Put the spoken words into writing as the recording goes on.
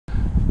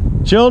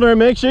Children,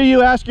 make sure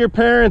you ask your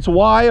parents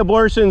why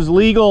abortion's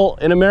legal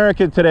in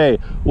America today.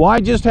 Why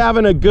just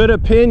having a good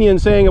opinion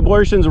saying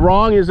abortion's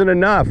wrong isn't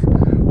enough.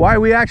 Why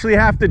we actually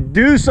have to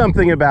do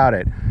something about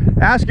it.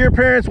 Ask your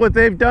parents what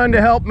they've done to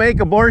help make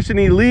abortion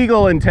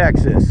illegal in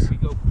Texas. We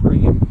go pray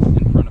in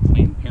front of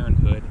Planned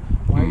Parenthood.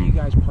 Why are you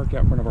guys parked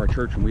out front of our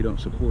church and we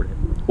don't support it?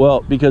 Well,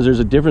 because there's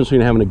a difference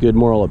between having a good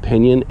moral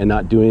opinion and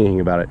not doing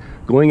anything about it.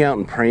 Going out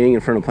and praying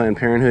in front of Planned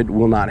Parenthood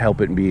will not help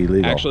it be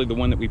illegal. Actually, the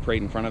one that we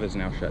prayed in front of is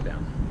now shut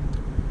down.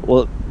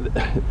 Well,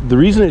 the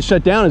reason it's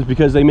shut down is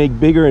because they make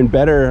bigger and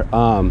better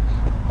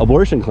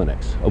abortion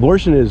clinics.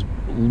 Abortion is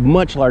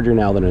much larger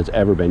now than it's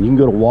ever been. You can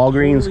go to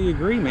Walgreens. I totally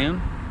agree,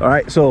 man. All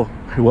right, so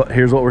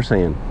here's what we're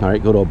saying. All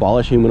right, go to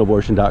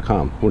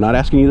abolishhumanabortion.com. We're not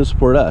asking you to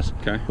support us,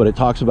 okay, but it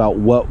talks about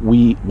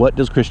what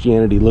does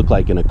Christianity look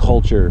like in a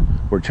culture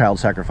where child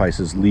sacrifice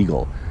is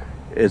legal.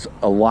 It's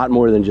a lot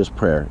more than just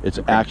prayer. It's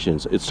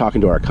actions. It's talking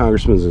to our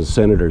congressmen and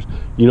senators.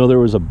 You know, there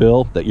was a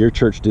bill that your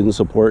church didn't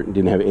support and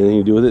didn't have anything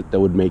to do with it that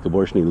would make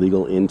abortion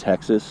illegal in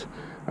Texas.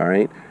 All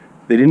right,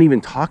 they didn't even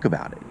talk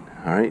about it.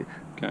 All right.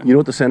 Okay. You know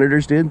what the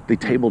senators did? They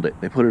tabled it.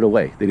 They put it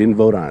away. They didn't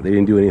vote on it. They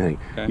didn't do anything.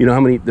 Okay. You know how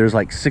many? There's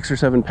like 6 or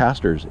 7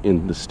 pastors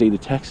in the state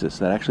of Texas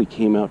that actually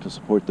came out to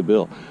support the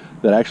bill,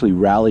 that actually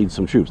rallied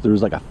some troops. There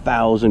was like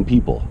 1,000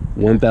 people,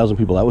 1,000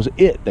 people. That was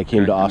it that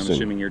came to Austin. I'm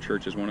assuming your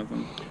church is one of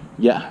them?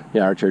 Yeah,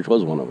 our church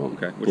was one of them.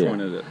 Okay, which one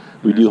is it?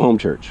 We do home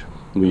church.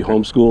 We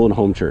homeschool and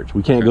home church.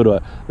 We can't go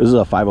to this is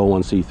a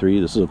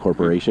 501c3. This is a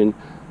corporation.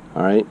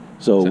 All right,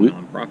 so it's a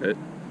nonprofit.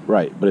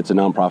 Right, but it's a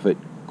nonprofit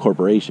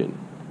corporation.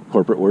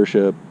 Corporate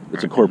worship.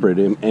 It's a corporate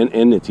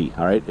entity.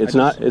 All right, it's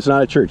not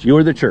a church.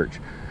 You're the church.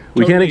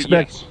 We can't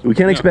expect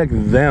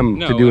them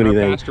to do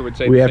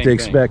anything. We have to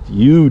expect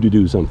you to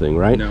do something,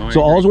 right?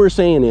 So all we're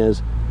saying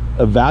is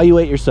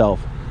evaluate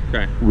yourself.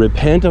 Okay.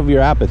 Repent of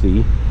your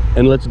apathy,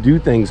 and let's do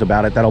things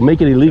about it that'll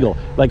make it illegal.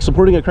 Like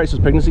supporting a crisis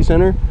pregnancy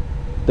center,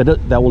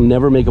 that will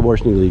never make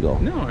abortion illegal.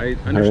 No, I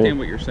understand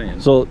what you're saying.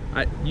 So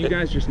you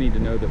guys just need to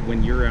know that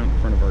when you're out in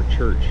front of our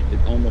church,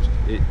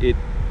 it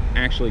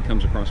actually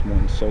comes across more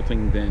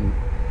insulting than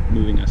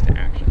moving us to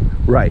action.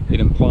 Right. It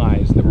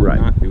implies that we're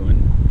not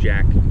doing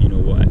jack, you know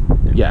what.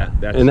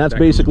 And that's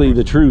basically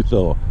the truth,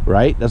 though,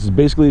 right? That's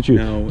basically the truth.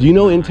 No, do you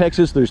know in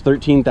Texas there's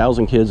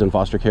 13,000 kids in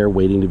foster care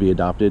waiting to be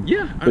adopted?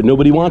 Yeah. But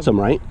nobody wants them,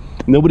 right?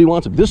 Nobody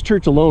wants them. This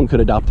church alone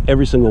could adopt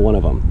every single one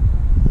of them.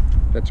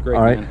 That's great,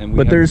 all right, man. And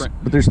but there's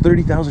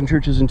 30,000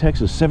 churches in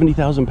Texas,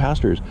 70,000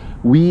 pastors.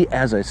 We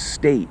as a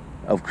state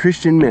of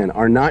Christian men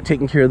are not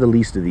taking care of the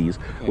least of these.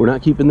 Okay. We're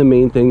not keeping the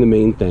main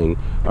thing.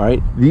 All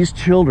right, these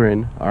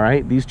children,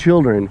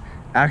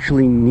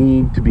 actually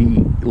need to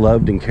be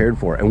loved and cared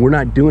for, and we're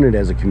not doing it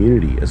as a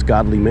community, as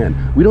godly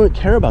men. We don't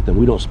care about them.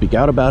 We don't speak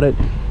out about it.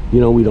 You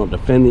know, we don't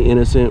defend the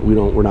innocent.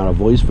 We're not a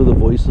voice for the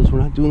voiceless. We're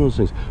not doing those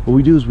things. What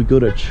we do is we go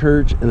to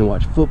church and then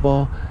watch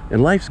football,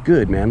 and life's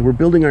good, man. We're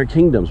building our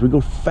kingdoms. We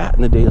go fat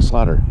in the day of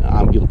slaughter.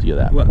 I'm guilty of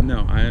that. Well,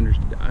 no, I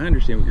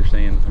understand what you're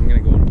saying. I'm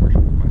going to go on a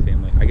worship with my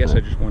family. I guess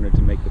I just wanted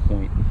to make the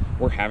point.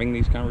 We're having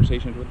these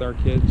conversations with our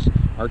kids.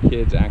 Our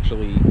kids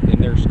actually, in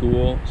their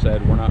school,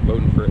 said we're not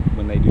voting for it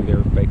when they do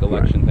their fake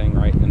election thing,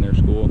 right? In their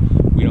school,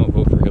 we don't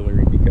vote for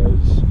Hillary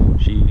because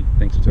she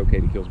thinks it's okay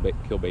to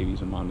kill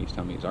babies in mommy's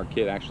tummies. Our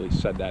kid actually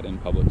said that in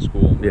public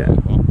school. Yeah,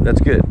 like, well,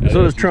 that's good.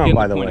 So does Trump,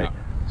 by the way.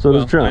 So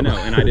does Trump. I know,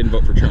 and I didn't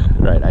vote for Trump.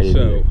 Right, I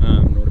didn't. So,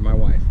 nor did my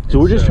wife. So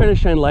we're just trying to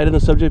shine light on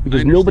the subject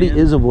because nobody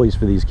is a voice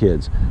for these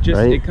kids.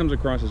 Just it comes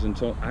across as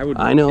insult.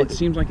 I know. It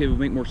seems like it would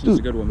make more sense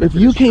to go to a Methodist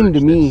if you came to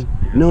church me,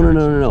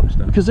 no,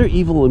 because they're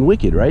evil and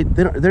wicked, right?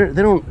 They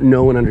don't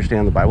know and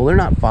understand the Bible. They're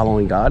not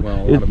following God.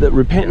 Well,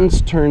 repentance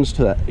starts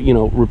at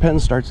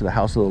the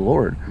house of the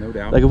Lord. No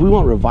doubt. Like if we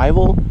want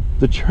revival,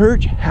 the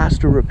church has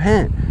to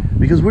repent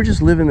because we're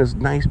just living this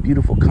nice,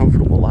 beautiful,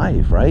 comfortable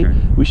life, right? Okay.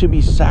 We should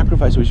be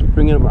sacrificed. We should be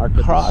bringing up our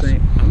cross.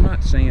 I'm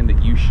not saying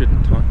that you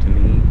shouldn't talk to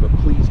me, but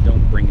please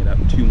don't bring it up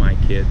to my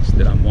kids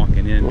that I'm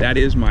walking in. That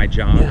is my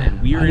job,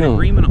 and we are in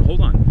agreement.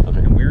 Hold on. Okay.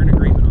 And we're in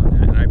agreement on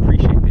that, and I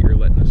appreciate that you're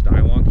letting us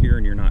dialogue here,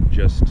 and you're not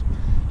just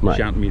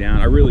shouting me down.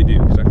 I really do,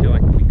 because I feel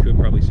like we could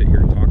probably sit here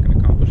and talk and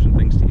accomplish some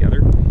things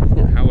together.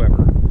 Yeah.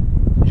 However,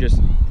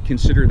 just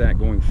consider that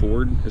going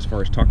forward as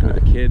far as talking to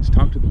the kids.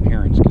 Talk to the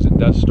parents, because it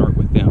does start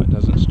with them. It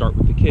doesn't start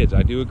with the kids.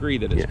 I do agree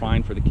that it's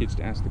fine for the kids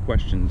to ask the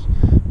questions,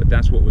 but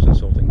that's what was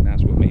insulting, and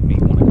that's what made me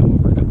want to come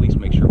over and at least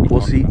make sure we talk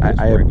about this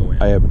before I go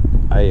in.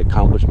 I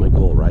accomplished my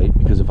goal, right?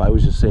 Because if I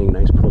was just saying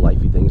nice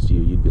pro-lifey things to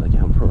you, you'd be like,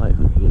 yeah, I'm pro-life,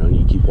 and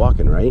you keep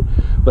walking, right?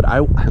 But I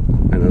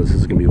know this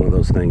is going to be one of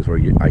those things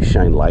where I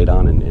shine light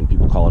on and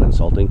people call it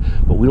insulting,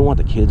 but we don't want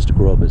the kids to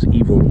grow up as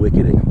evil and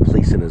wicked and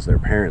complacent as their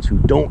parents who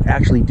don't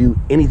actually do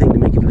anything to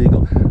make it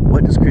legal.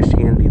 What does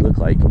Christianity look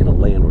like in a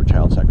land where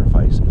child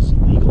sacrifice is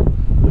legal?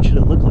 What should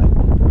it look like?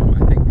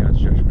 Well, I think God's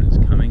judgment is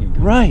coming and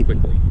coming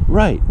quickly.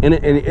 Right, and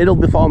it'll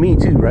befall me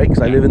too, right?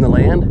 Because I live in the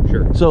land.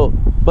 Sure. So,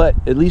 but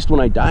at least when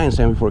I die and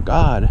stand before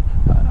God,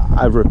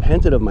 I've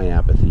repented of my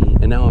apathy,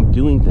 and now I'm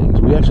doing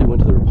things. We actually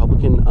went to the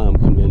Republican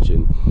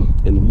convention,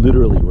 and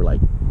literally we're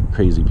like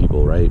crazy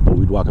people, right? But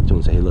we'd walk up to them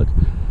and say, hey, look,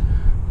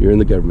 you're in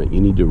the government,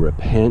 you need to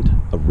repent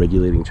of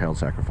regulating child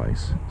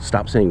sacrifice.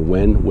 Stop saying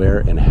when, where,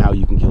 and how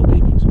you can kill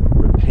babies.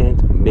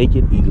 Repent, make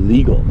it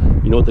illegal.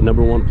 You know what the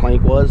number one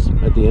plank was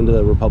at the end of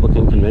the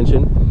Republican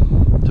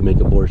convention? To make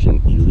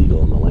abortion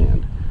illegal in the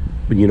land.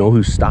 But you know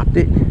who stopped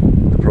it?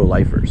 The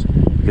pro-lifers.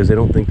 Because they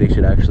don't think that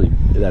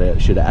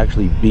it should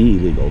actually be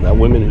legal. That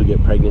women who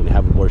get pregnant and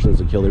have abortions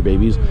and kill their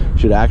babies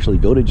should actually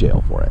go to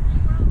jail for it.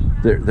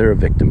 They're a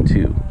victim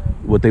too.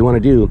 What they want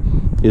to do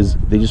is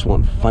they just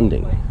want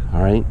funding,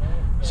 all right?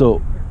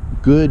 So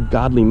good,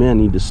 godly men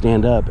need to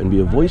stand up and be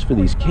a voice for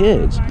these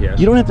kids. Yes.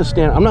 You don't have to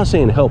stand, I'm not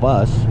saying help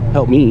us,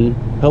 help me,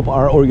 help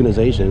our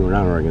organization. We're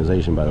not an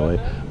organization, by the way.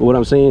 But what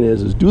I'm saying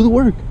is do the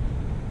work.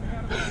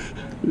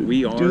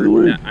 We are, do the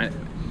work.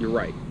 You're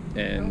right.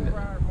 And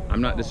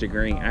I'm not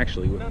disagreeing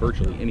actually with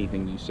virtually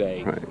anything you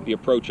say. Right. The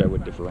approach I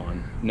would differ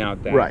on. Now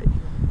that, right.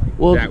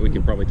 Well, that we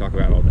could probably talk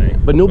about all day.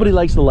 But nobody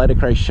likes the light of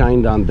Christ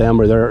shined on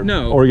them or their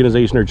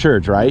organization or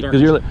church, right?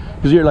 Because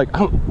you're like,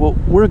 oh, well,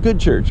 we're a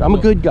good church. I'm a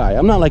good guy.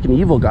 I'm not like an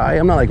evil guy.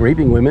 I'm not like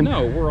raping women.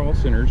 No, we're all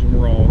sinners and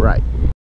we're all right.